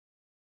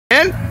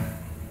In?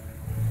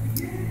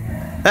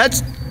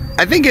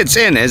 I think it's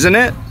in, isn't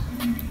it?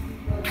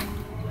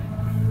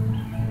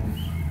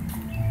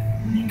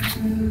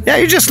 Yeah,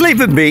 you just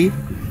leave it be,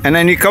 and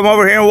then you come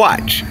over here and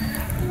watch.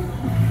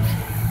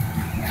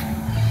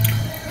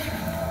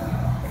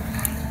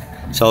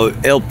 So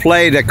it'll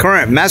play the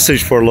current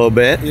message for a little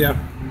bit. Yeah.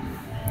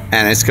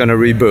 And it's going to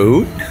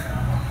reboot.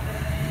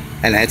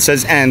 And it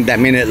says end. That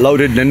means it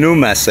loaded the new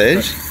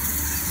message.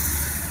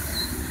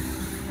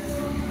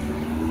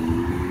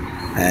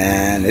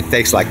 And it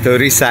takes like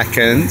 30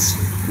 seconds.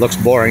 Looks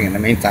boring in the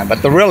meantime.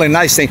 But the really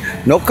nice thing,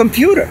 no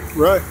computer.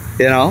 Right.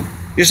 You know?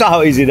 You saw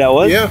how easy that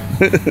was? Yeah.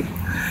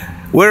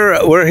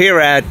 We're here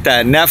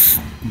at Neff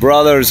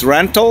Brothers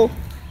Rental.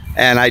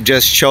 And I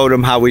just showed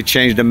them how we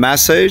changed the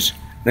message.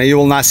 Now you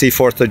will not see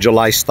 4th of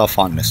July stuff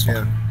on this one.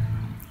 Yeah.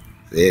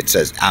 It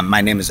says,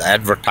 my name is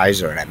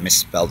Advertiser, and I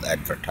misspelled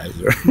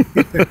Advertiser.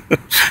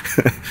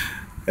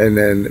 And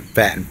then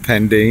patent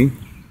pending.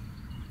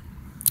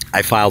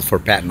 I filed for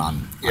patent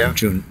on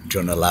June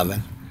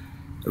 11.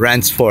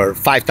 Rents for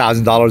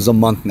 $5,000 a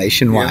month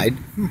nationwide,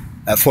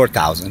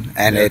 $4,000,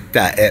 and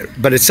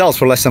but it sells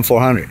for less than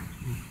 $400.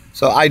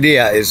 So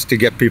idea is to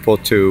get people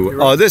to,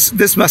 oh,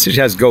 this message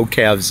has Go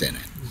Cavs in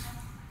it.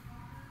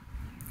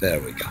 There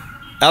we go.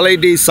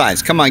 LED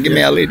signs. Come on, give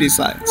me LED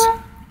signs.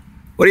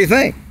 What do you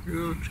think? It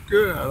looks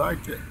good. I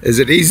like it. Is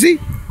it easy?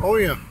 Oh,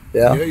 yeah.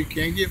 Yeah. Yeah, you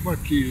can't get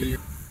much easier.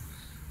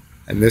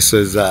 And this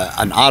is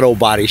an auto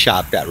body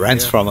shop that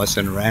rents from us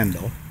in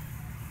Randall.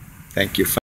 Thank you.